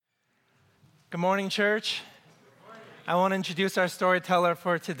Good morning, church. I want to introduce our storyteller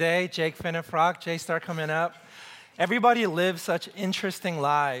for today, Jake Finifrock. Jay, start coming up. Everybody lives such interesting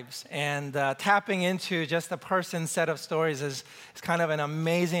lives, and tapping into just a person's set of stories is kind of an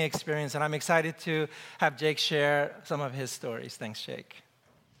amazing experience, and I'm excited to have Jake share some of his stories. Thanks, Jake.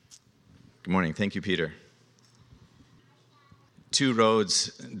 Good morning. Thank you, Peter. Two roads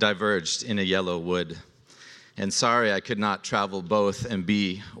diverged in a yellow wood, and sorry I could not travel both and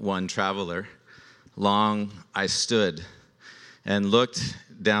be one traveler. Long I stood and looked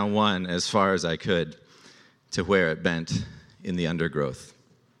down one as far as I could to where it bent in the undergrowth.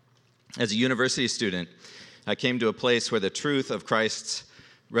 As a university student, I came to a place where the truth of Christ's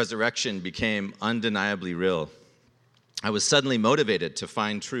resurrection became undeniably real. I was suddenly motivated to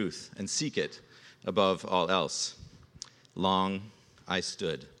find truth and seek it above all else. Long I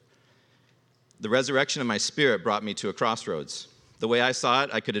stood. The resurrection of my spirit brought me to a crossroads. The way I saw it,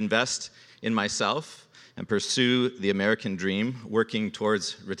 I could invest in myself and pursue the American dream, working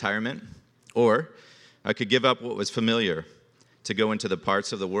towards retirement, or I could give up what was familiar to go into the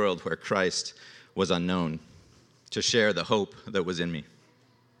parts of the world where Christ was unknown, to share the hope that was in me.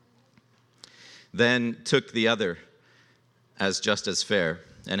 Then took the other as just as fair,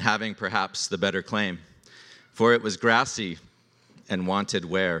 and having perhaps the better claim, for it was grassy and wanted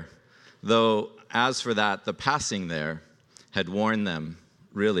wear, though as for that, the passing there had warned them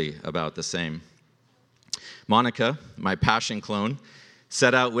really about the same. Monica, my passion clone,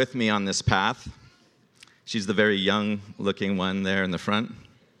 set out with me on this path. She's the very young-looking one there in the front.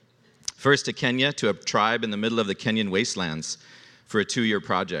 First to Kenya, to a tribe in the middle of the Kenyan wastelands for a 2-year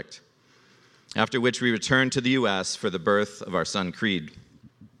project, after which we returned to the U.S. for the birth of our son, Creed.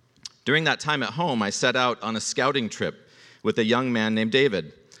 During that time at home, I set out on a scouting trip with a young man named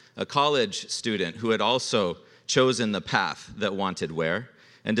David, a college student who had also chosen the path that wanted wear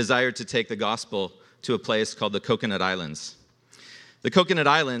and desired to take the gospel to a place called the Coconut Islands. The Coconut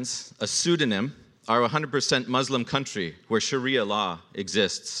Islands, a pseudonym, are a 100% Muslim country where Sharia law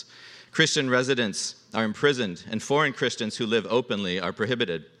exists. Christian residents are imprisoned, and foreign Christians who live openly are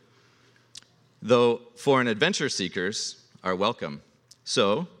prohibited, though foreign adventure seekers are welcome.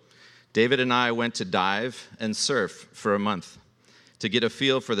 So, David and I went to dive and surf for a month to get a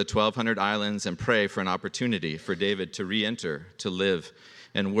feel for the 1,200 islands and pray for an opportunity for David to re-enter, to live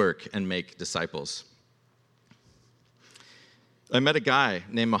and work and make disciples. I met a guy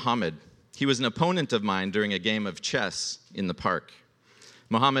named Muhammad. He was an opponent of mine during a game of chess in the park.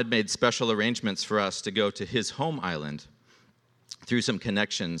 Muhammad made special arrangements for us to go to his home island through some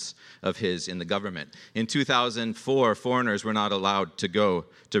connections of his in the government. In 2004, foreigners were not allowed to go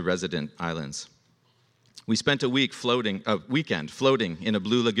to resident islands. We spent a weekend floating in a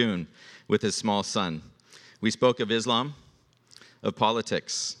blue lagoon with his small son. We spoke of Islam, of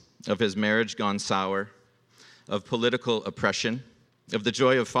politics, of his marriage gone sour, of political oppression, of the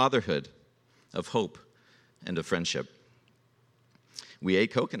joy of fatherhood, of hope, and of friendship. We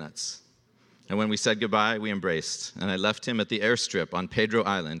ate coconuts, and when we said goodbye, we embraced, and I left him at the airstrip on Pedro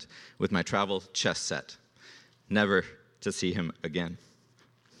Island with my travel chess set, never to see him again.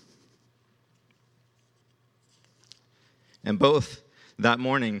 And both that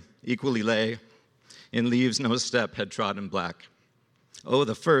morning equally lay in leaves no step had trodden black. Oh,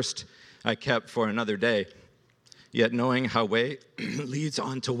 the first I kept for another day, yet knowing how way leads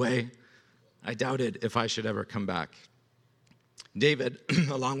on to way, I doubted if I should ever come back. David,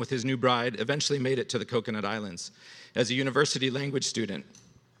 along with his new bride, eventually made it to the Coconut Islands. As a university language student,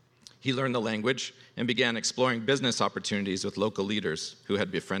 he learned the language and began exploring business opportunities with local leaders who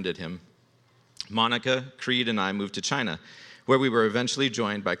had befriended him. Monica, Creed, and I moved to China, where we were eventually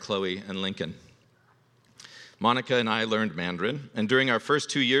joined by Chloe and Lincoln. Monica and I learned Mandarin, and during our first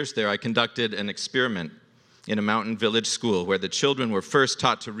 2 years there, I conducted an experiment in a mountain village school where the children were first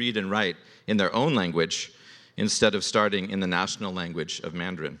taught to read and write in their own language instead of starting in the national language of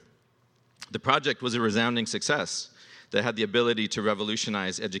Mandarin. The project was a resounding success that had the ability to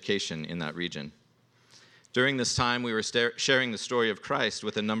revolutionize education in that region. During this time, we were sharing the story of Christ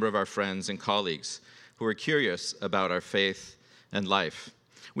with a number of our friends and colleagues who were curious about our faith and life.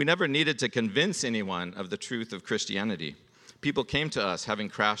 We never needed to convince anyone of the truth of Christianity. People came to us having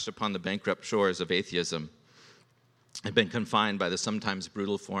crashed upon the bankrupt shores of atheism and been confined by the sometimes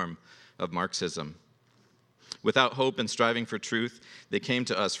brutal form of Marxism. Without hope and striving for truth, they came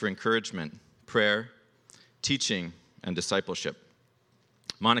to us for encouragement, prayer, teaching, and discipleship.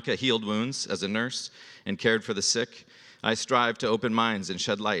 Monica healed wounds as a nurse and cared for the sick. I strived to open minds and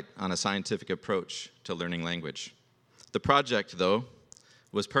shed light on a scientific approach to learning language. The project, though,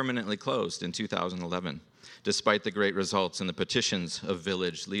 was permanently closed in 2011, despite the great results and the petitions of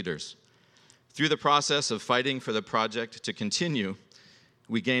village leaders. Through the process of fighting for the project to continue,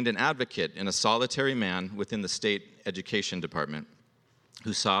 we gained an advocate in a solitary man within the state education department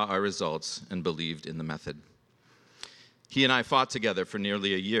who saw our results and believed in the method. He and I fought together for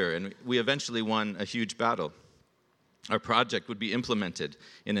nearly a year, and we eventually won a huge battle. Our project would be implemented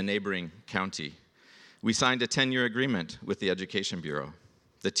in a neighboring county. We signed a 10-year agreement with the Education Bureau.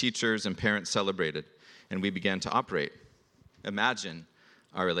 The teachers and parents celebrated, and we began to operate. Imagine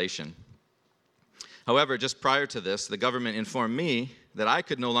our elation. However, just prior to this, the government informed me that I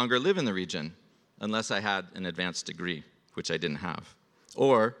could no longer live in the region unless I had an advanced degree, which I didn't have,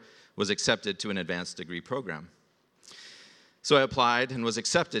 or was accepted to an advanced degree program. So I applied and was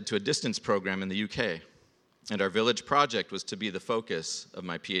accepted to a distance program in the UK, and our village project was to be the focus of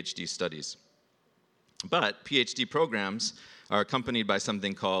my PhD studies. But PhD programs are accompanied by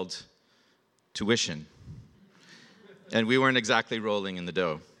something called tuition, and we weren't exactly rolling in the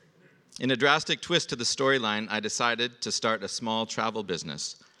dough. In a drastic twist to the storyline, I decided to start a small travel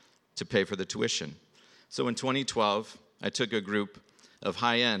business to pay for the tuition. So in 2012, I took a group of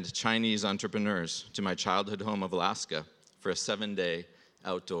high-end Chinese entrepreneurs to my childhood home of Alaska for a 7-day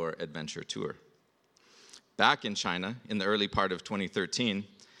outdoor adventure tour. Back in China, in the early part of 2013,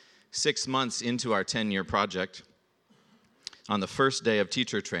 6 months into our 10-year project, on the first day of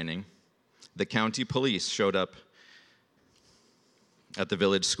teacher training, the county police showed up at the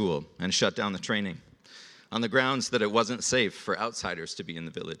village school and shut down the training on the grounds that it wasn't safe for outsiders to be in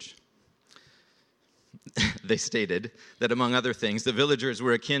the village. They stated that, among other things, the villagers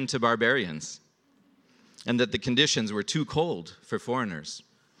were akin to barbarians and that the conditions were too cold for foreigners.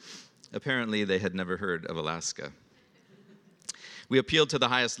 Apparently, they had never heard of Alaska. We appealed to the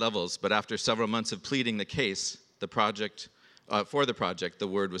highest levels, but after several months of pleading the case, for the project, the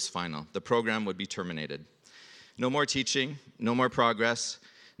word was final. The program would be terminated. No more teaching, no more progress,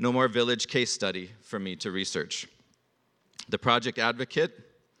 no more village case study for me to research. The project advocate,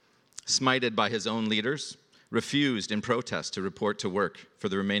 smited by his own leaders, refused in protest to report to work for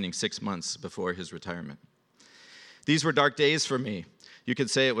the remaining 6 months before his retirement. These were dark days for me. You could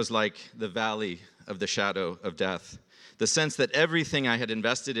say it was like the valley of the shadow of death. The sense that everything I had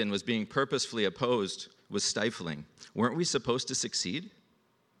invested in was being purposefully opposed was stifling. Weren't we supposed to succeed?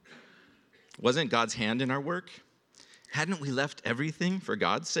 Wasn't God's hand in our work? Hadn't we left everything for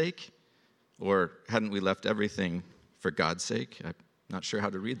God's sake? Or hadn't we left everything for God's sake? I'm not sure how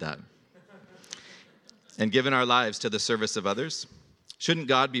to read that. And given our lives to the service of others? Shouldn't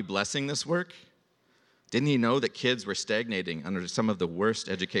God be blessing this work? Didn't he know that kids were stagnating under some of the worst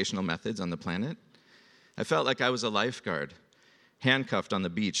educational methods on the planet? I felt like I was a lifeguard, handcuffed on the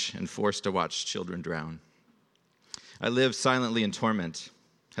beach and forced to watch children drown. I lived silently in torment.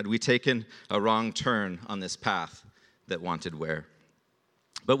 Had we taken a wrong turn on this path that wanted wear?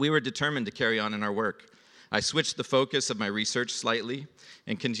 But we were determined to carry on in our work. I switched the focus of my research slightly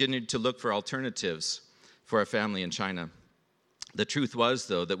and continued to look for alternatives for our family in China. The truth was,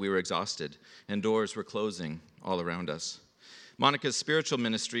 though, that we were exhausted and doors were closing all around us. Monica's spiritual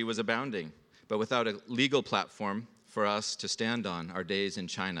ministry was abounding, but without a legal platform for us to stand on, our days in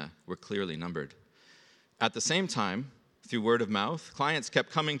China were clearly numbered. At the same time, through word of mouth, clients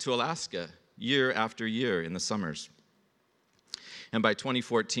kept coming to Alaska year after year in the summers. And by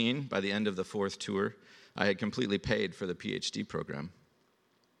 2014, by the end of the 4th tour, I had completely paid for the PhD program.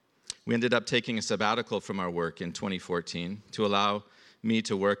 We ended up taking a sabbatical from our work in 2014 to allow me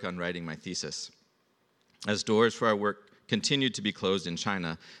to work on writing my thesis. As doors for our work continued to be closed in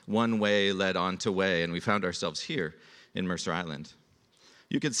China, one way led on to way, and we found ourselves here in Mercer Island.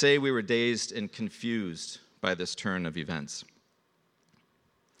 You could say we were dazed and confused by this turn of events.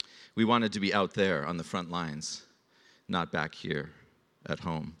 We wanted to be out there on the front lines, not back here at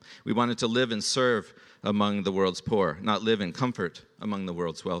home. We wanted to live and serve among the world's poor, not live in comfort among the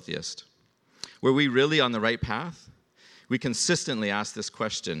world's wealthiest. Were we really on the right path? We consistently asked this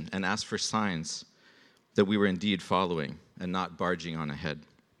question and asked for signs that we were indeed following and not barging on ahead.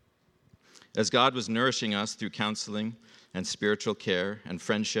 As God was nourishing us through counseling and spiritual care and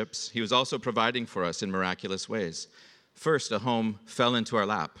friendships, he was also providing for us in miraculous ways. First, a home fell into our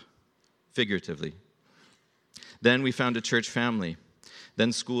lap, figuratively. Then we found a church family,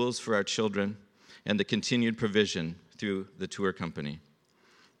 then schools for our children, and the continued provision through the tour company.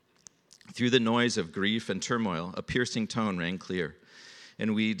 Through the noise of grief and turmoil, a piercing tone rang clear,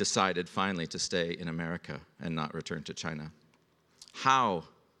 and we decided finally to stay in America and not return to China. How,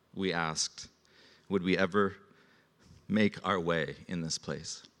 we asked, would we ever make our way in this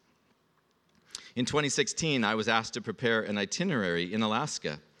place? In 2016, I was asked to prepare an itinerary in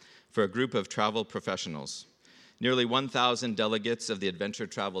Alaska for a group of travel professionals. Nearly 1,000 delegates of the Adventure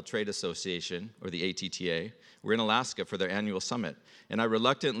Travel Trade Association, or the ATTA, were in Alaska for their annual summit, and I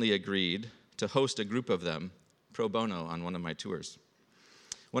reluctantly agreed to host a group of them pro bono on one of my tours.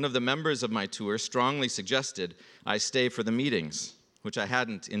 One of the members of my tour strongly suggested I stay for the meetings, which I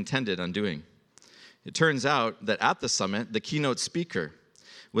hadn't intended on doing. It turns out that at the summit, the keynote speaker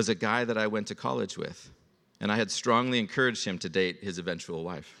was a guy that I went to college with, and I had strongly encouraged him to date his eventual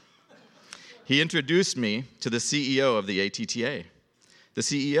wife. He introduced me to the CEO of the ATTA. The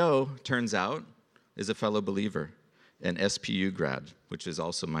CEO, turns out, is a fellow believer, an SPU grad, which is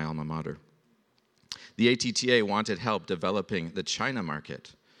also my alma mater. The ATTA wanted help developing the China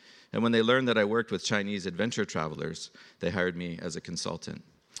market, and when they learned that I worked with Chinese adventure travelers, they hired me as a consultant,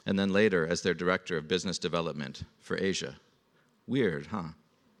 and then later as their director of business development for Asia. Weird, huh?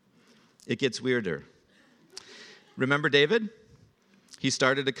 It gets weirder. Remember David? He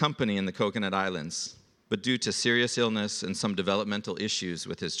started a company in the Coconut Islands, but due to serious illness and some developmental issues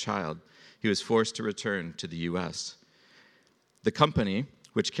with his child, he was forced to return to the U.S. The company,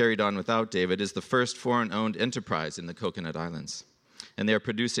 which carried on without David, is the first foreign-owned enterprise in the Coconut Islands, and they are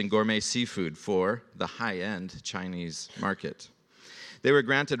producing gourmet seafood for the high-end Chinese market. They were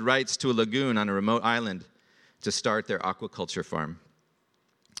granted rights to a lagoon on a remote island to start their aquaculture farm.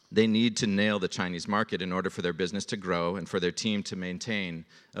 They need to nail the Chinese market in order for their business to grow and for their team to maintain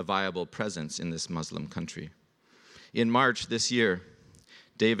a viable presence in this Muslim country. In March this year,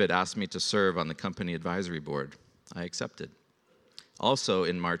 David asked me to serve on the company advisory board. I accepted. Also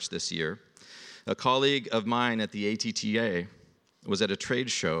in March this year, a colleague of mine at the ATTA was at a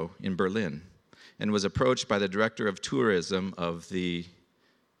trade show in Berlin and was approached by the director of tourism of the,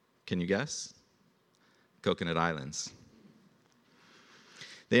 can you guess? Coconut Islands.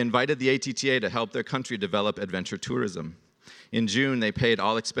 They invited the ATTA to help their country develop adventure tourism. In June, they paid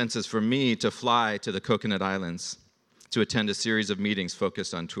all expenses for me to fly to the Coconut Islands to attend a series of meetings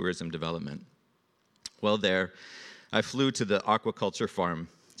focused on tourism development. While there, I flew to the aquaculture farm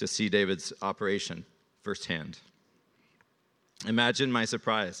to see David's operation firsthand. Imagine my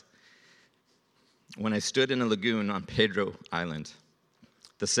surprise when I stood in a lagoon on Pedro Island,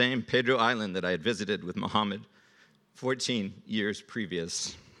 the same Pedro Island that I had visited with Muhammad 14 years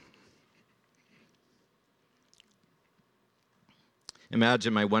previous.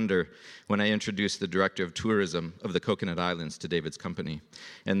 Imagine my wonder when I introduced the director of tourism of the Coconut Islands to David's company,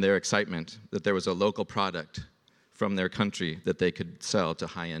 and their excitement that there was a local product from their country that they could sell to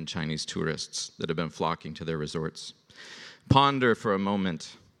high-end Chinese tourists that have been flocking to their resorts. Ponder for a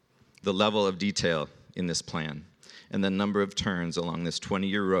moment the level of detail in this plan and the number of turns along this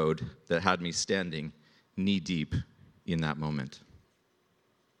 20-year road that had me standing knee-deep in that moment.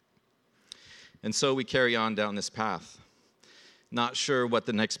 And so we carry on down this path, not sure what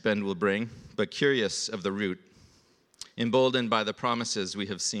the next bend will bring, but curious of the route, emboldened by the promises we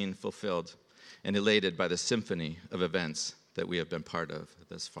have seen fulfilled, and elated by the symphony of events that we have been part of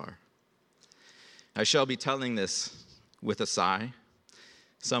thus far. I shall be telling this with a sigh,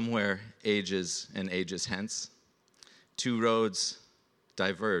 somewhere ages and ages hence. Two roads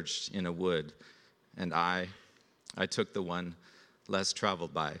diverged in a wood, and I took the one less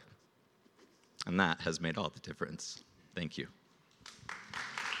traveled by, and that has made all the difference. Thank you.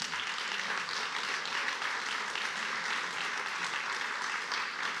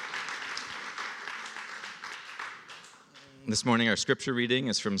 This morning, our scripture reading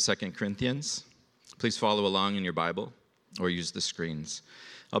is from 2 Corinthians. Please follow along in your Bible or use the screens.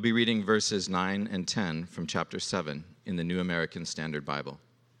 I'll be reading verses 9 and 10 from chapter 7 in the New American Standard Bible.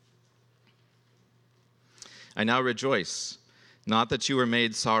 I now rejoice, not that you were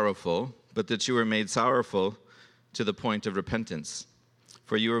made sorrowful, but that you were made sorrowful to the point of repentance.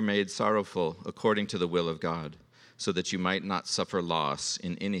 For you were made sorrowful according to the will of God, so that you might not suffer loss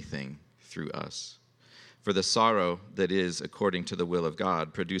in anything through us. For the sorrow that is according to the will of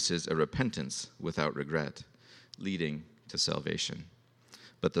God produces a repentance without regret, leading to salvation.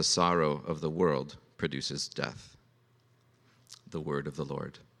 But the sorrow of the world produces death. The word of the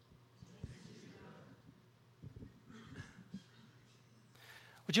Lord.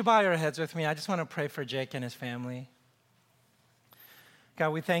 Would you bow your heads with me? I just want to pray for Jake and his family.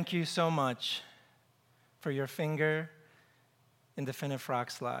 God, we thank you so much for your finger in the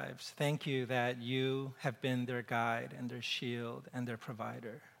Finifrock's lives. Thank you that you have been their guide and their shield and their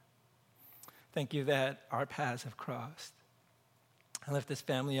provider. Thank you that our paths have crossed. I lift this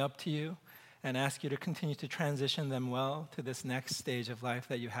family up to you and ask you to continue to transition them well to this next stage of life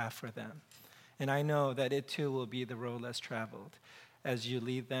that you have for them. And I know that it too will be the road less traveled as you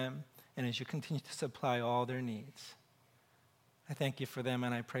lead them and as you continue to supply all their needs. I thank you for them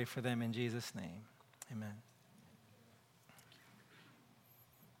and I pray for them in Jesus' name. Amen.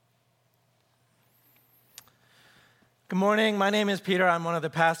 Good morning. My name is Peter. I'm one of the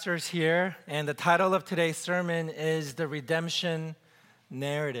pastors here, and the title of today's sermon is The Redemption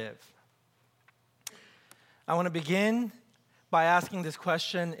Narrative. I want to begin by asking this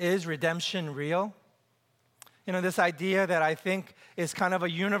question: is redemption real? You know, this idea that I think is kind of a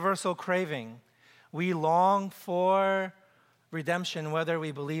universal craving. We long for redemption, whether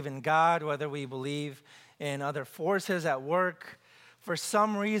we believe in God, whether we believe in other forces at work. For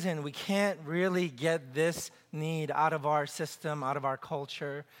some reason, we can't really get this need out of our system, out of our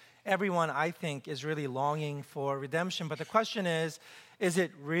culture. Everyone, I think, is really longing for redemption. But the question is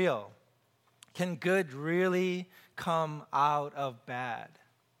it real? Can good really come out of bad?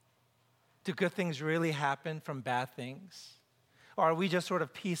 Do good things really happen from bad things? Or are we just sort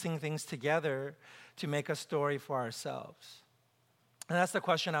of piecing things together to make a story for ourselves? And that's the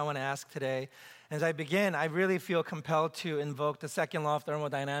question I want to ask today. As I begin, I really feel compelled to invoke the second law of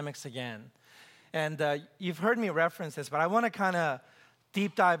thermodynamics again. And you've heard me reference this, but I want to kind of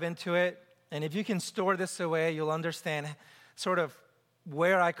deep dive into it. And if you can store this away, you'll understand sort of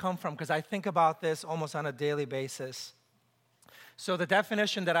where I come from, because I think about this almost on a daily basis. So the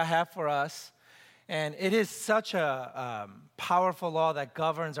definition that I have for us, and it is such a powerful law that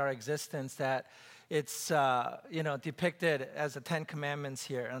governs our existence that it's depicted as the Ten Commandments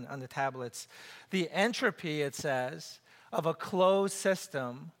here on the tablets. The entropy, it says, of a closed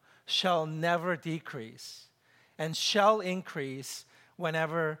system shall never decrease and shall increase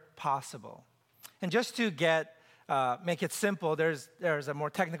whenever possible. And just to make it simple, there's a more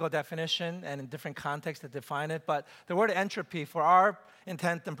technical definition and in different contexts that define it. But the word entropy, for our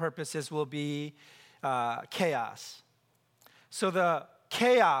intent and purposes, will be chaos. So the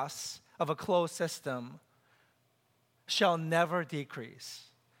chaos of a closed system shall never decrease.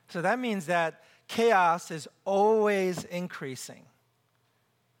 So that means that chaos is always increasing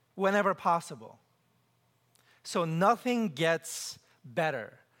whenever possible. So nothing gets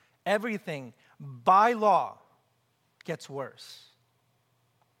better. Everything, by law, gets worse.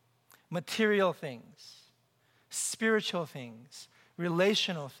 Material things, spiritual things,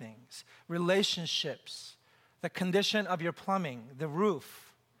 relational things, relationships, the condition of your plumbing, the roof,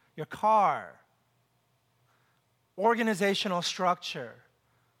 your car, organizational structure,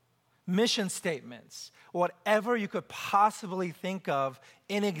 mission statements, whatever you could possibly think of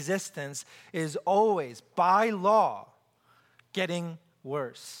in existence is always, by law, getting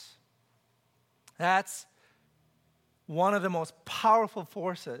worse. That's one of the most powerful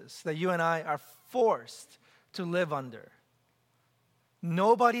forces that you and I are forced to live under.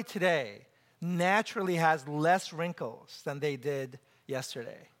 Nobody today naturally has less wrinkles than they did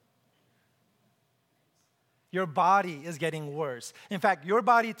yesterday. Your body is getting worse. In fact, your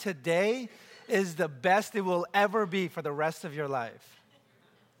body today is the best it will ever be for the rest of your life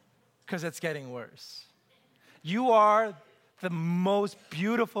because it's getting worse. You are the most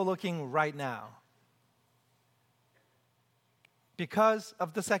beautiful looking right now because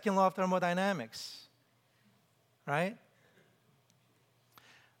of the second law of thermodynamics, right?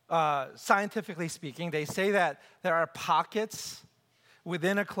 Scientifically speaking, they say that there are pockets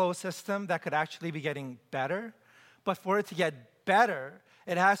within a closed system that could actually be getting better. But for it to get better,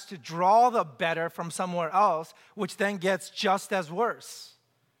 it has to draw the better from somewhere else, which then gets just as worse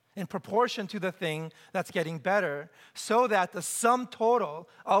in proportion to the thing that's getting better, so that the sum total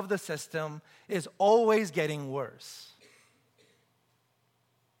of the system is always getting worse.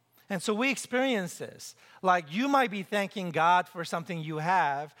 And so we experience this. Like, you might be thanking God for something you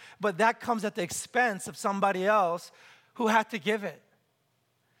have, but that comes at the expense of somebody else who had to give it.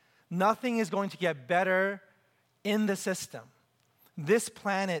 Nothing is going to get better in the system. This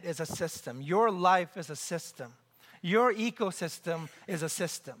planet is a system. Your life is a system. Your ecosystem is a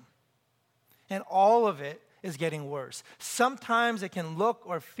system. And all of it is getting worse. Sometimes it can look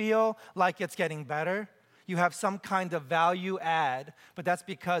or feel like it's getting better. You have some kind of value add, but that's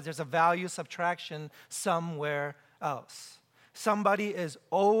because there's a value subtraction somewhere else. Somebody is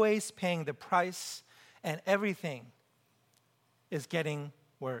always paying the price, and everything is getting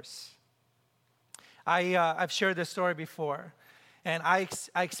worse. I've shared this story before, and I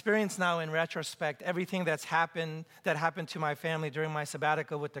experience now in retrospect everything that happened to my family during my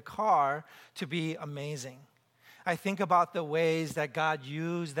sabbatical with the car to be amazing. I think about the ways that God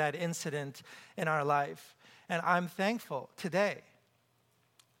used that incident in our life, and I'm thankful today.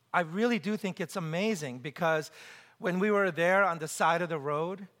 I really do think it's amazing because when we were there on the side of the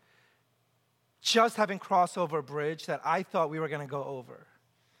road, just having crossed over a bridge that I thought we were going to go over.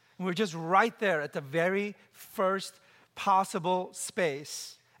 We were just right there at the very first possible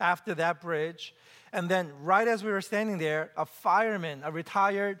space after that bridge. And then right as we were standing there, a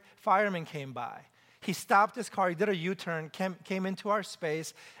retired fireman came by. He stopped his car, he did a U-turn, came into our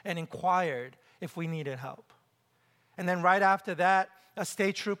space, and inquired if we needed help. And then right after that, a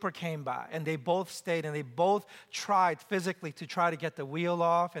state trooper came by, and they both stayed, and they both tried physically to try to get the wheel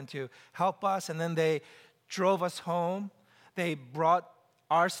off and to help us, and then they drove us home. They brought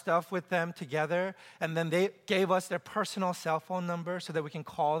our stuff with them together, and then they gave us their personal cell phone number so that we can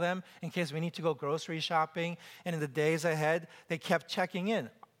call them in case we need to go grocery shopping. And in the days ahead, they kept checking in.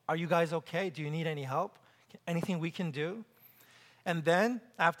 Are you guys okay? Do you need any help? Anything we can do? And then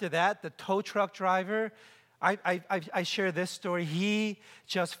after that, the tow truck driver, I share this story. He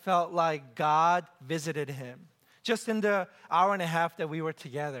just felt like God visited him. Just in the hour and a half that we were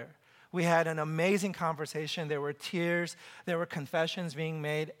together, we had an amazing conversation. There were tears. There were confessions being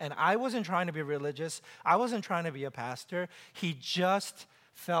made. And I wasn't trying to be religious. I wasn't trying to be a pastor. He just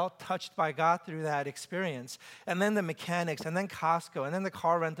felt touched by God through that experience. And then the mechanics, and then Costco, and then the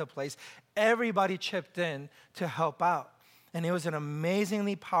car rental place, everybody chipped in to help out. And it was an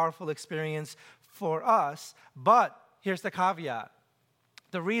amazingly powerful experience for us. But here's the caveat.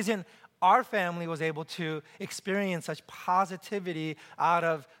 The reason our family was able to experience such positivity out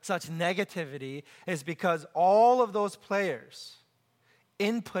of such negativity is because all of those players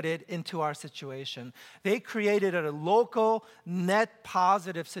inputted into our situation. They created a local net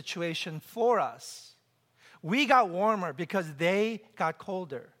positive situation for us. We got warmer because they got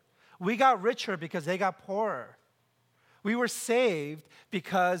colder. We got richer because they got poorer. We were saved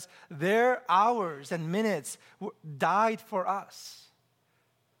because their hours and minutes died for us.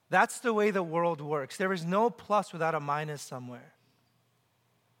 That's the way the world works. There is no plus without a minus somewhere.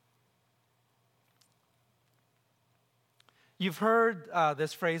 You've heard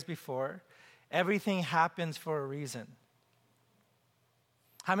this phrase before, everything happens for a reason.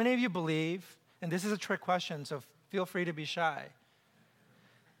 How many of you believe, and this is a trick question, so feel free to be shy.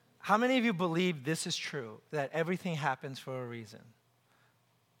 How many of you believe this is true, that everything happens for a reason?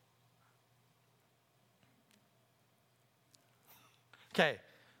 Okay.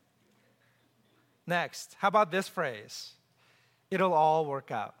 Next, how about this phrase? It'll all work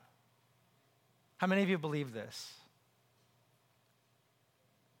out. How many of you believe this?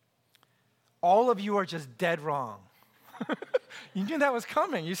 All of you are just dead wrong. You knew that was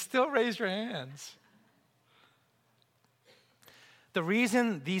coming. You still raised your hands. The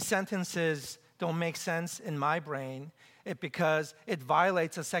reason these sentences don't make sense in my brain is because it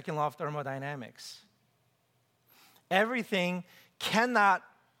violates the second law of thermodynamics. Everything cannot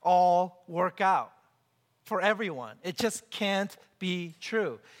all work out for everyone. It just can't be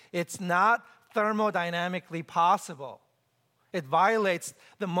true. It's not thermodynamically possible. It violates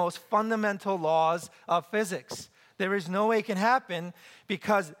the most fundamental laws of physics. There is no way it can happen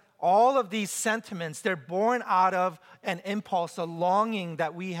because all of these sentiments, they're born out of an impulse, a longing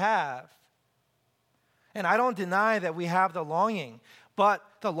that we have. And I don't deny that we have the longing, but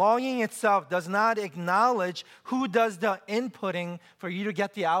the longing itself does not acknowledge who does the inputting for you to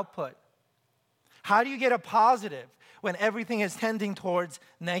get the output. How do you get a positive when everything is tending towards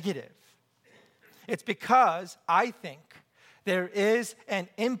negative? It's because, I think, there is an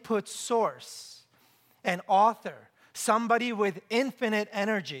input source, an author, somebody with infinite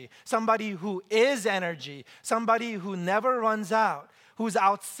energy, somebody who is energy, somebody who never runs out, who's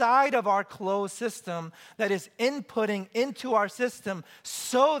outside of our closed system, that is inputting into our system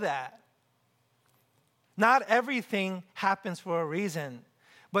so that not everything happens for a reason,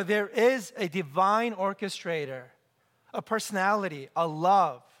 but there is a divine orchestrator, a personality, a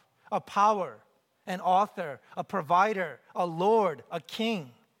love, a power, an author, a provider, a Lord, a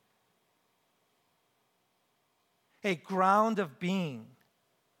king, a ground of being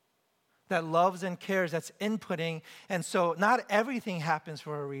that loves and cares, that's inputting. And so not everything happens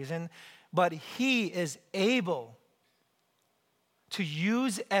for a reason, but He is able to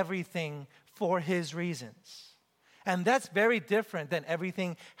use everything for His reasons. And that's very different than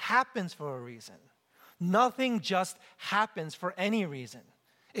everything happens for a reason. Nothing just happens for any reason,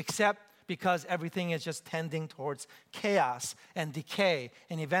 except because everything is just tending towards chaos and decay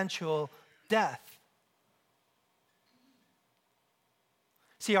and eventual death.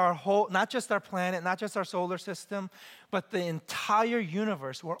 See, our whole, not just our planet, not just our solar system, but the entire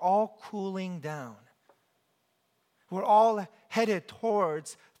universe, we're all cooling down. We're all headed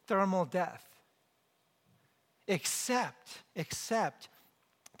towards thermal death. Except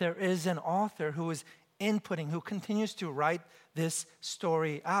there is an author who is inputting, who continues to write this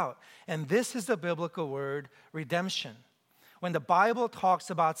story out. And this is the biblical word, redemption. When the Bible talks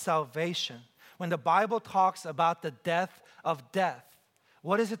about salvation, when the Bible talks about the death of death,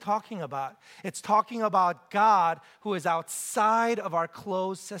 What is it talking about? It's talking about God who is outside of our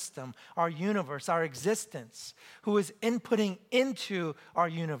closed system, our universe, our existence, who is inputting into our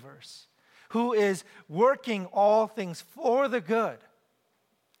universe, who is working all things for the good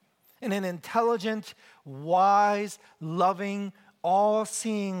in an intelligent, wise, loving,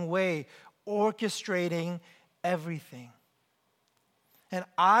 all-seeing way, orchestrating everything. And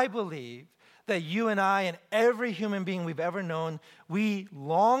I believe that you and I and every human being we've ever known, we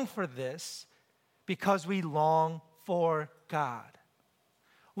long for this because we long for God.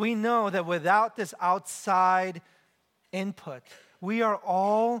 We know that without this outside input, we are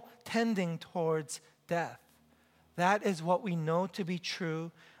all tending towards death. That is what we know to be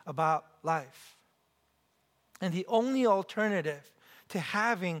true about life. And the only alternative to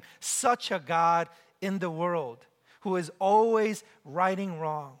having such a God in the world who is always righting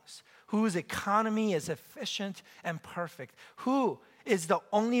wrongs, whose economy is efficient and perfect, who is the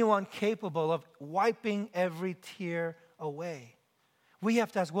only one capable of wiping every tear away. We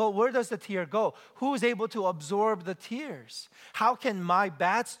have to ask, well, where does the tear go? Who is able to absorb the tears? How can my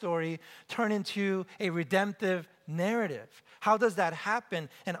bad story turn into a redemptive narrative? How does that happen?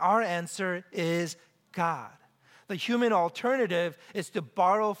 And our answer is God. The human alternative is to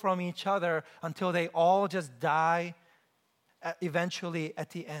borrow from each other until they all just die eventually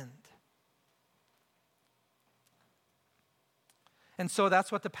at the end. And so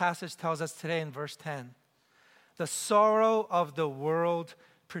that's what the passage tells us today in verse 10. The sorrow of the world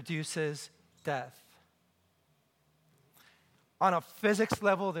produces death. On a physics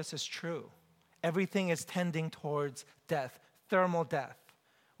level, this is true. Everything is tending towards death, thermal death.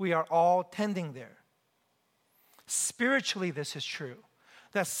 We are all tending there. Spiritually, this is true.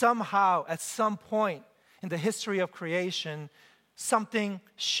 That somehow, at some point in the history of creation, something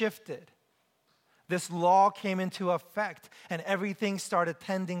shifted. This law came into effect, and everything started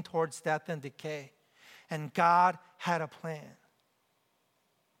tending towards death and decay. And God had a plan.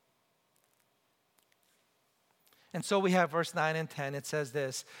 And so we have verse 9 and 10. It says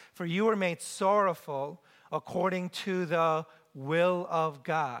this, "For you were made sorrowful according to the will of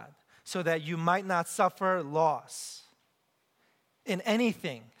God, so that you might not suffer loss in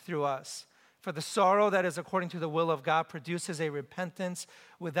anything through us. For the sorrow that is according to the will of God produces a repentance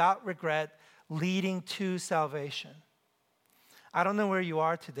without regret, leading to salvation." I don't know where you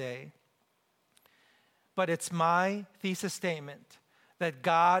are today, but it's my thesis statement that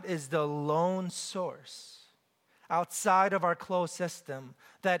God is the lone source outside of our closed system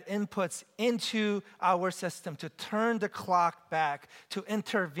that inputs into our system to turn the clock back, to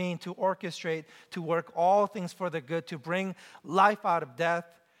intervene, to orchestrate, to work all things for the good, to bring life out of death,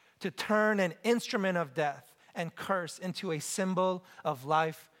 to turn an instrument of death and curse into a symbol of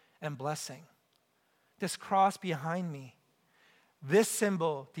life and blessing. This cross behind me, this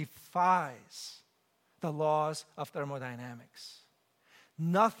symbol defies the laws of thermodynamics.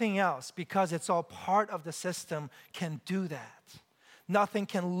 Nothing else, because it's all part of the system, can do that. Nothing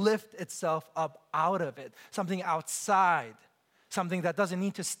can lift itself up out of it. Something outside, something that doesn't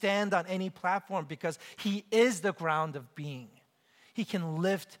need to stand on any platform because He is the ground of being. He can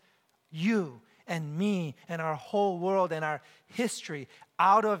lift you and me and our whole world and our history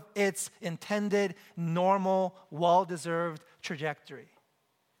out of its intended, normal, well-deserved trajectory.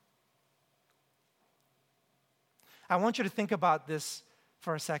 I want you to think about this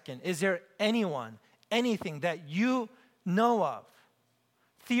for a second. Is there anyone, anything that you know of,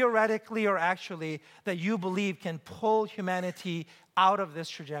 theoretically or actually, that you believe can pull humanity out of this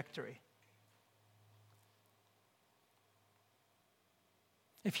trajectory?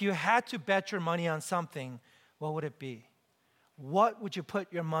 If you had to bet your money on something, what would it be? What would you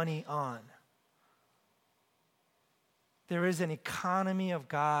put your money on? There is an economy of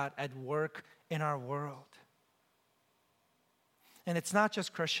God at work in our world. And it's not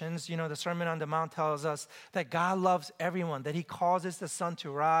just Christians. You know, the Sermon on the Mount tells us that God loves everyone, that He causes the sun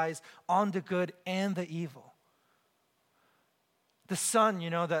to rise on the good and the evil. The sun, you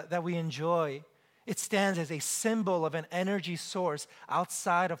know, that we enjoy, it stands as a symbol of an energy source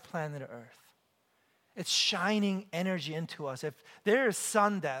outside of planet Earth. It's shining energy into us. If there is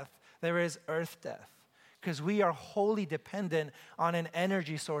sun death, there is earth death, because we are wholly dependent on an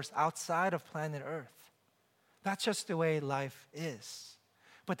energy source outside of planet Earth. That's just the way life is.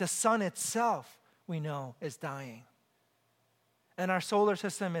 But the sun itself, we know, is dying. And our solar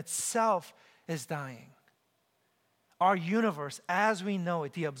system itself is dying. Our universe, as we know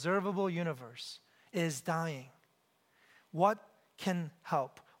it, the observable universe, is dying. What can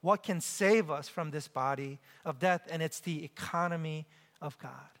help? What can save us from this body of death? And it's the economy of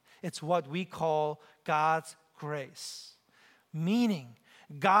God. It's what we call God's grace. Meaning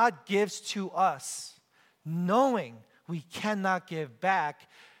God gives to us knowing we cannot give back.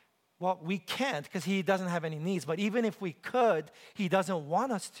 Well, we can't because he doesn't have any needs. But even if we could, he doesn't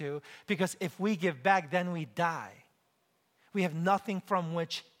want us to, because if we give back, then we die. We have nothing from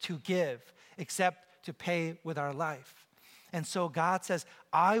which to give except to pay with our life. And so God says,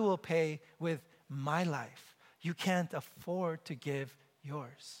 I will pay with my life. You can't afford to give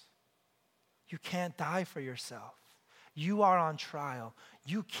yours. You can't die for yourself. You are on trial.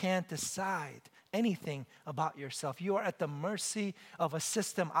 You can't decide anything about yourself. You are at the mercy of a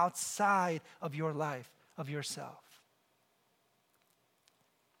system outside of your life, of yourself.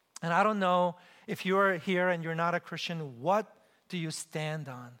 And I don't know if you're here and you're not a Christian, what do you stand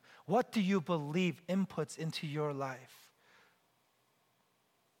on? What do you believe inputs into your life?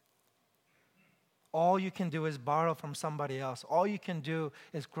 All you can do is borrow from somebody else. All you can do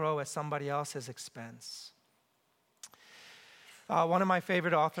is grow at somebody else's expense. One of my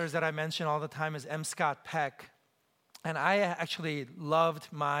favorite authors that I mention all the time is M. Scott Peck. And I actually loved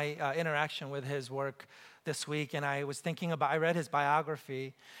my interaction with his work this week. And I read his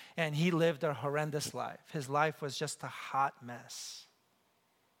biography, and he lived a horrendous life. His life was just a hot mess.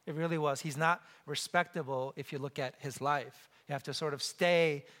 It really was. He's not respectable if you look at his life. You have to sort of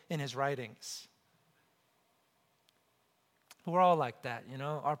stay in his writings. We're all like that, you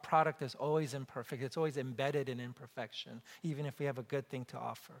know. Our product is always imperfect. It's always embedded in imperfection, even if we have a good thing to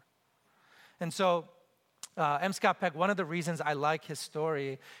offer. And so, M. Scott Peck, one of the reasons I like his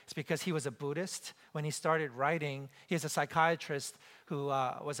story is because he was a Buddhist. When he started writing, he is a psychiatrist who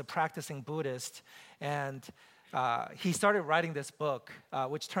was a practicing Buddhist. And he started writing this book,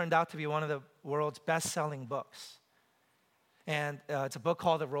 which turned out to be one of the world's best-selling books. And it's a book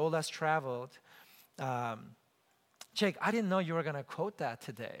called The Road Less Traveled. Jake, I didn't know you were going to quote that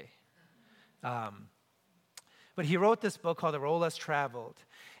today. But he wrote this book called The Road Less Traveled.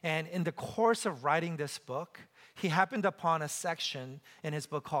 And in the course of writing this book, he happened upon a section in his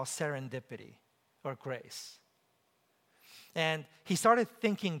book called Serendipity, or Grace. And he started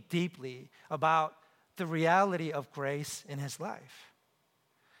thinking deeply about the reality of grace in his life.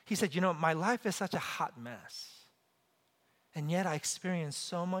 He said, you know, my life is such a hot mess. And yet I experience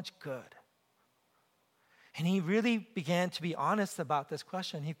so much good. And he really began to be honest about this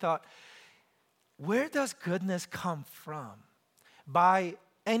question. He thought, where does goodness come from? By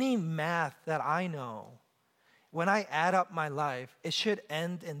any math that I know, when I add up my life, it should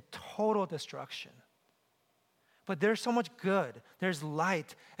end in total destruction. But there's so much good. There's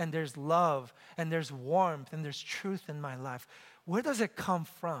light, and there's love, and there's warmth, and there's truth in my life. Where does it come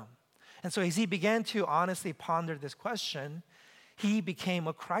from? And so as he began to honestly ponder this question, he became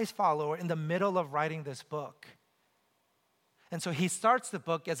a Christ follower in the middle of writing this book. And so he starts the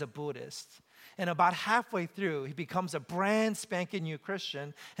book as a Buddhist. And about halfway through, he becomes a brand spanking new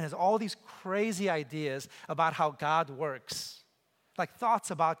Christian and has all these crazy ideas about how God works, like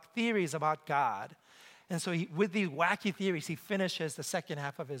theories about God. And so with these wacky theories, he finishes the second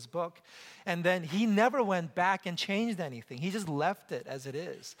half of his book. And then he never went back and changed anything. He just left it as it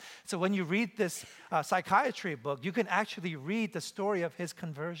is. So when you read this psychiatry book, you can actually read the story of his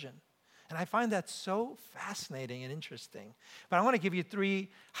conversion. And I find that so fascinating and interesting. But I want to give you 3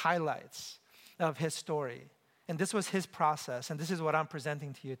 highlights of his story. And this was his process, and this is what I'm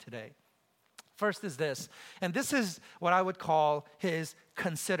presenting to you today. First is this, and this is what I would call his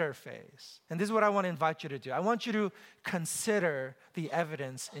consider phase. And this is what I want to invite you to do. I want you to consider the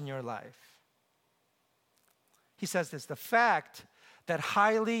evidence in your life. He says this, the fact that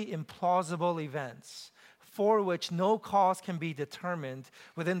highly implausible events for which no cause can be determined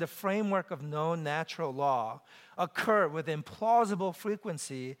within the framework of known natural law occur with implausible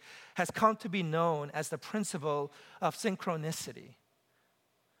frequency has come to be known as the principle of synchronicity.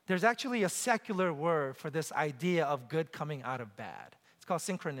 There's actually a secular word for this idea of good coming out of bad. It's called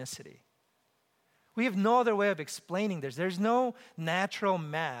synchronicity. We have no other way of explaining this. There's no natural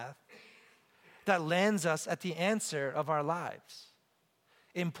math that lands us at the answer of our lives.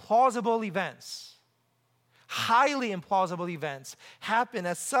 Implausible events, highly implausible events, happen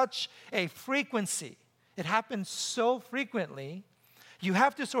at such a frequency. It happens so frequently, you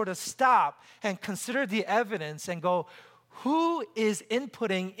have to sort of stop and consider the evidence and go, who is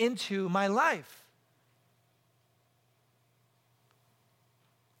inputting into my life?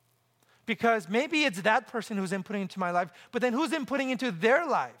 Because maybe it's that person who's inputting into my life, but then who's inputting into their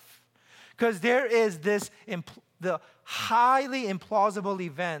life? Because there is the highly implausible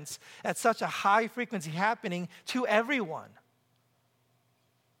events at such a high frequency happening to everyone.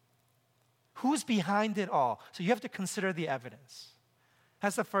 Who's behind it all? So you have to consider the evidence.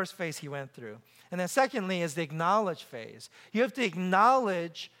 That's the first phase he went through. And then secondly is the acknowledge phase. You have to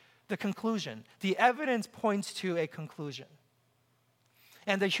acknowledge the conclusion. The evidence points to a conclusion.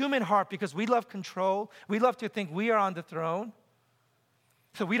 And the human heart, because we love control, we love to think we are on the throne,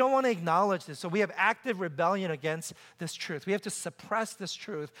 so we don't want to acknowledge this. So we have active rebellion against this truth. We have to suppress this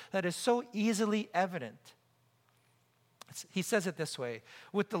truth that is so easily evident. He says it this way: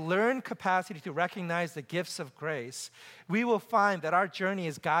 with the learned capacity to recognize the gifts of grace, we will find that our journey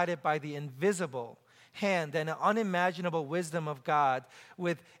is guided by the invisible hand and unimaginable wisdom of God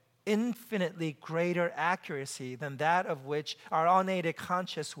with infinitely greater accuracy than that of which our unaided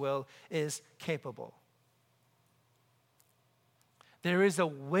conscious will is capable. There is a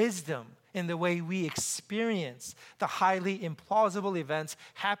wisdom in the way we experience the highly implausible events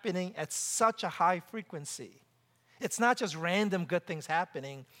happening at such a high frequency. It's not just random good things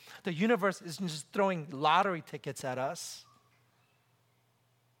happening. The universe isn't just throwing lottery tickets at us.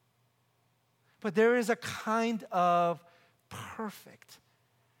 But there is a kind of perfect,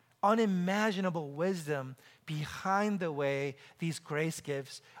 unimaginable wisdom behind the way these grace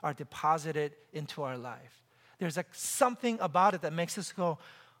gifts are deposited into our life. There's something about it that makes us go,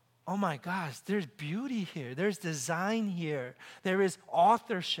 oh my gosh, there's beauty here. There's design here. There is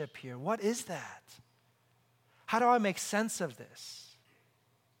authorship here. What is that? How do I make sense of this?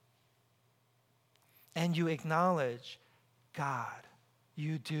 And you acknowledge, God,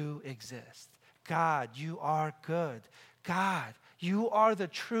 you do exist. God, you are good. God, you are the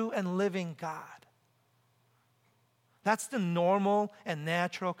true and living God. That's the normal and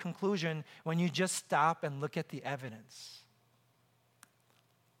natural conclusion when you just stop and look at the evidence.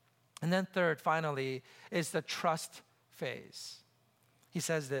 And then third, finally, is the trust phase. He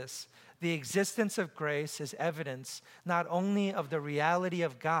says this: the existence of grace is evidence not only of the reality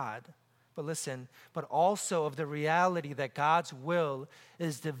of God, but listen, but also of the reality that God's will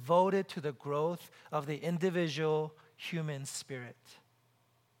is devoted to the growth of the individual human spirit.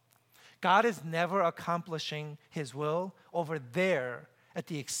 God is never accomplishing his will over there at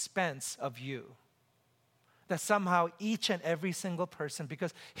the expense of you. That somehow each and every single person,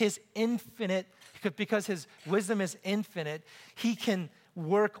 because his wisdom is infinite, he can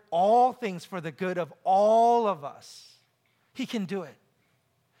work all things for the good of all of us. He can do it.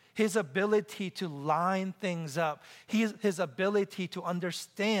 His ability to line things up, his ability to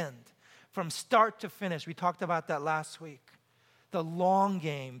understand from start to finish. We talked about that last week. The long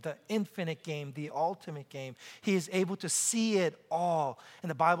game, the infinite game, the ultimate game. He is able to see it all. And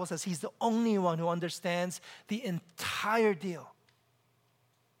the Bible says he's the only one who understands the entire deal.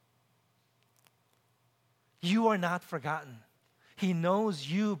 You are not forgotten. He knows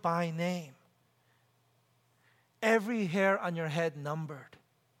you by name. Every hair on your head numbered.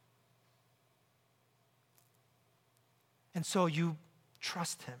 And so you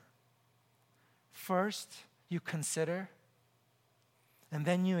trust him. First, you consider, and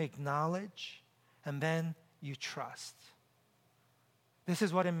then you acknowledge, and then you trust. This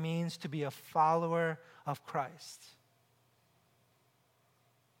is what it means to be a follower of Christ.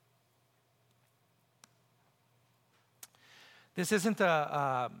 This isn't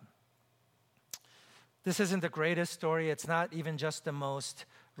the greatest story. It's not even just the most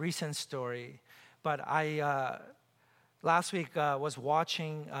recent story. But I last week was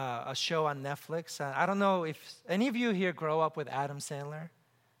watching a show on Netflix. I don't know if any of you here grow up with Adam Sandler.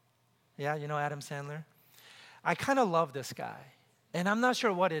 Yeah, you know Adam Sandler? I kind of love this guy. And I'm not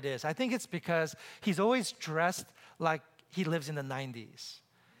sure what it is. I think it's because he's always dressed like he lives in the 90s.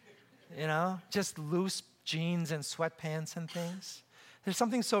 You know, just loose jeans and sweatpants and things. There's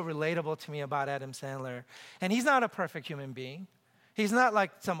something so relatable to me about Adam Sandler. And he's not a perfect human being. He's not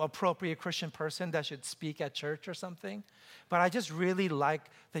like some appropriate Christian person that should speak at church or something. But I just really like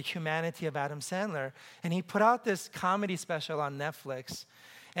the humanity of Adam Sandler. And he put out this comedy special on Netflix.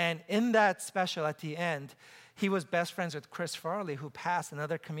 And in that special at the end, he was best friends with Chris Farley, who passed,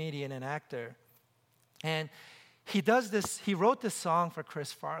 another comedian and actor. And he wrote this song for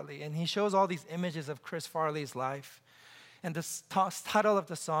Chris Farley. And he shows all these images of Chris Farley's life. And the title of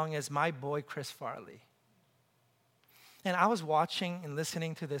the song is My Boy Chris Farley. And I was watching and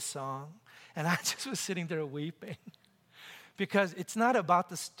listening to this song, and I just was sitting there weeping. Because it's not about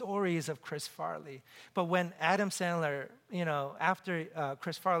the stories of Chris Farley. But when Adam Sandler, after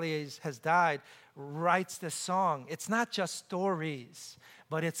Chris Farley has died, writes this song, it's not just stories,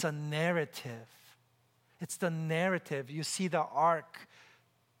 but it's a narrative. It's the narrative. You see the arc.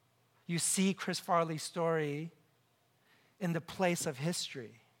 You see Chris Farley's story in the place of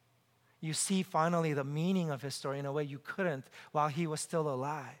history. You see finally the meaning of his story in a way you couldn't while he was still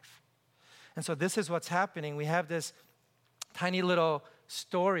alive. And so this is what's happening. We have this tiny little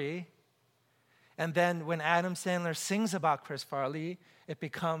story. And then when Adam Sandler sings about Chris Farley, it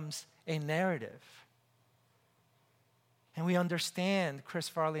becomes a narrative. And we understand Chris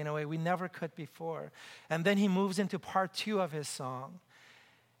Farley in a way we never could before. And then he moves into part 2 of his song.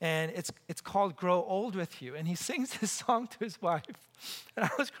 And it's called Grow Old With You. And he sings this song to his wife. And I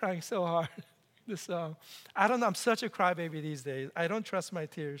was crying so hard, this song. I don't know, I'm such a crybaby these days. I don't trust my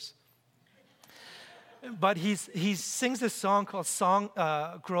tears. But he sings this song called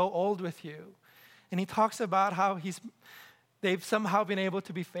Grow Old With You. And he talks about how they've somehow been able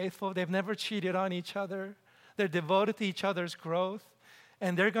to be faithful. They've never cheated on each other. They're devoted to each other's growth.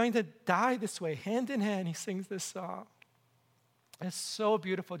 And they're going to die this way, hand in hand. He sings this song. It's so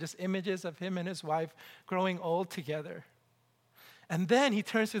beautiful, just images of him and his wife growing old together. And then he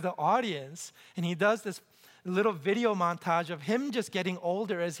turns to the audience and he does this little video montage of him just getting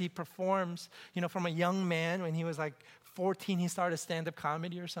older as he performs, from a young man. When he was like 14, he started stand-up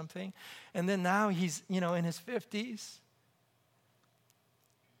comedy or something. And then now he's, in his 50s.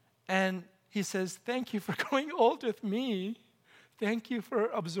 And he says, thank you for growing old with me. Thank you for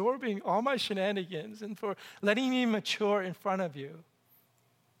absorbing all my shenanigans and for letting me mature in front of you.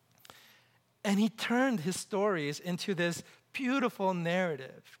 And he turned his stories into this beautiful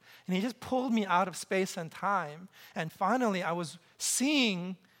narrative. And he just pulled me out of space and time. And finally, I was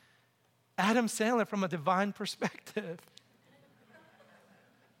seeing Adam Sandler from a divine perspective.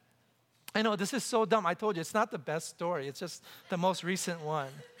 I know, this is so dumb. I told you, it's not the best story. It's just the most recent one.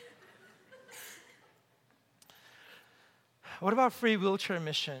 What about free wheelchair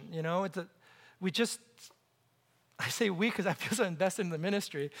mission? I say we because I feel so invested in the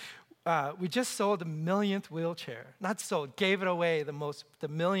ministry. We just sold the millionth wheelchair. Not sold, gave it away, the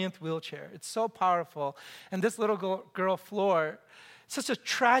millionth wheelchair. It's so powerful. And this little girl, Floor, such a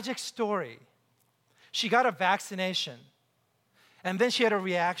tragic story. She got a vaccination, and then she had a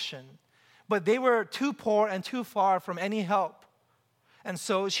reaction. But they were too poor and too far from any help. And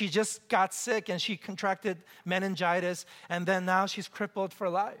so she just got sick and she contracted meningitis, and then now she's crippled for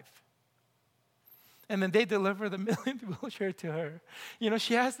life. And then they deliver the millionth wheelchair to her.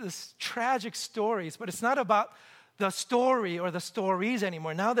 She has this tragic stories, but it's not about the story or the stories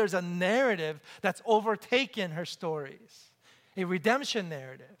anymore. Now there's a narrative that's overtaken her stories, a redemption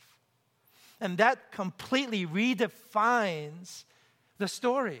narrative. And that completely redefines the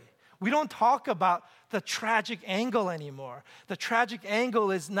story. We don't talk about the tragic angle anymore. The tragic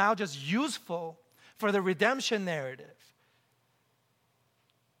angle is now just useful for the redemption narrative.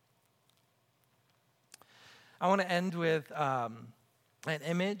 I want to end with an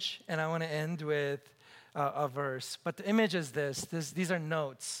image, and I want to end with a verse. But the image is these are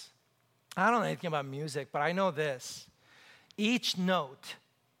notes. I don't know anything about music, but I know this. Each note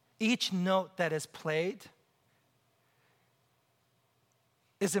that is played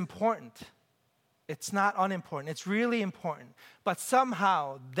is important. It's not unimportant. It's really important. But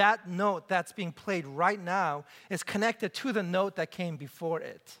somehow that note that's being played right now is connected to the note that came before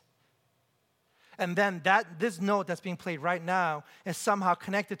it. And then this note that's being played right now is somehow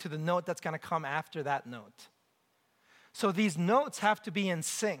connected to the note that's going to come after that note. So these notes have to be in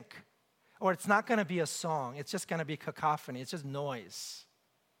sync, or it's not going to be a song. It's just going to be cacophony. It's just noise.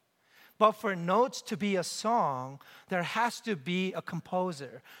 But for notes to be a song, there has to be a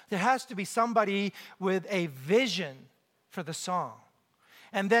composer. There has to be somebody with a vision for the song.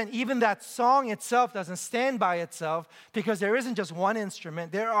 And then even that song itself doesn't stand by itself because there isn't just one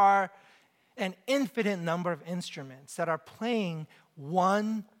instrument. There are an infinite number of instruments that are playing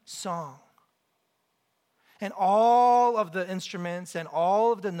one song. And all of the instruments and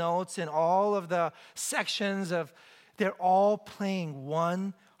all of the notes and all of the sections they're all playing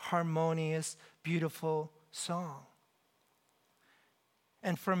one harmonious, beautiful song.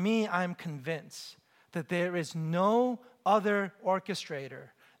 And for me, I'm convinced that there is no other orchestrator,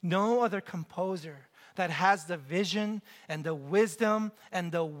 no other composer that has the vision and the wisdom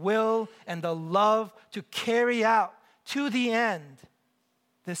and the will and the love to carry out to the end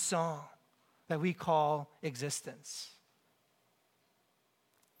this song that we call existence.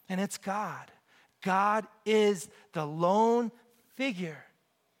 And it's God. God is the lone figure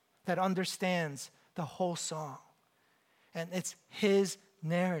that understands the whole song. And it's His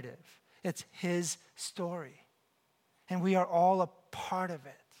narrative. It's His story. And we are all a part of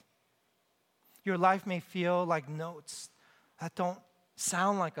it. Your life may feel like notes that don't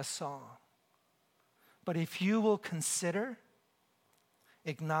sound like a song. But if you will consider,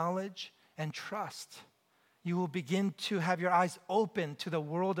 acknowledge, and trust, you will begin to have your eyes open to the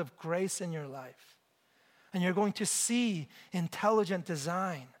world of grace in your life. And you're going to see intelligent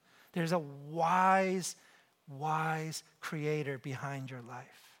design. There's a wise wise creator behind your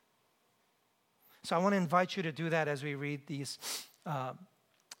life. So I want to invite you to do that as we read this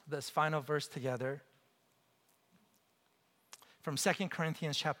final verse together. From 2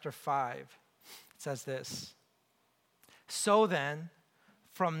 Corinthians chapter 5, it says this: "So then,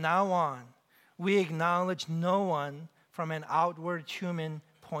 from now on, we acknowledge no one from an outward human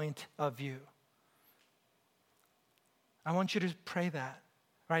point of view." I want you to pray that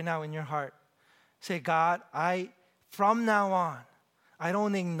right now in your heart. Say, God, from now on, I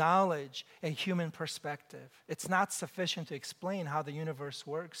don't acknowledge a human perspective. It's not sufficient to explain how the universe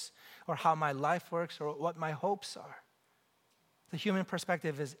works or how my life works or what my hopes are. The human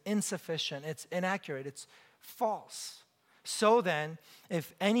perspective is insufficient, it's inaccurate, it's false. So then,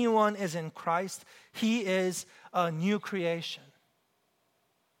 if anyone is in Christ, he is a new creation.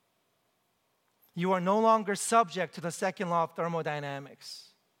 You are no longer subject to the second law of thermodynamics.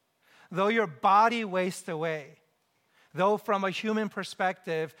 Though your body wastes away, though from a human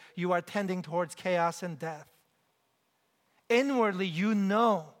perspective you are tending towards chaos and death, inwardly you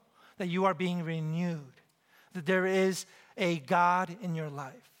know that you are being renewed, that there is a God in your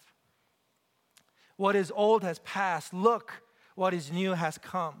life. What is old has passed. Look, what is new has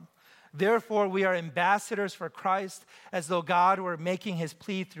come. Therefore, we are ambassadors for Christ, as though God were making his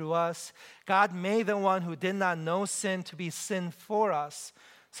plea through us. God made the one who did not know sin to be sin for us,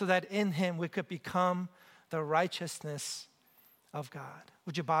 so that in him we could become the righteousness of God.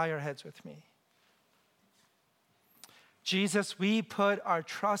 Would you bow your heads with me? Jesus, we put our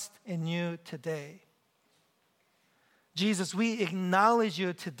trust in you today. Jesus, we acknowledge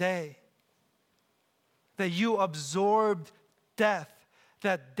you today that you absorbed death,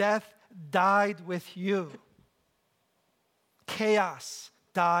 that death died with you. Chaos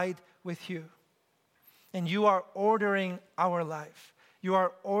died with you. And you are ordering our life. You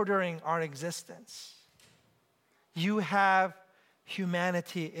are ordering our existence. You have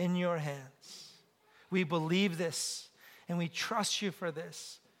humanity in your hands. We believe this and we trust you for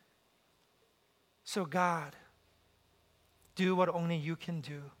this. So God, do what only you can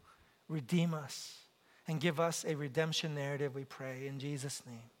do. Redeem us and give us a redemption narrative, we pray. In Jesus'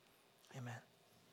 name, amen.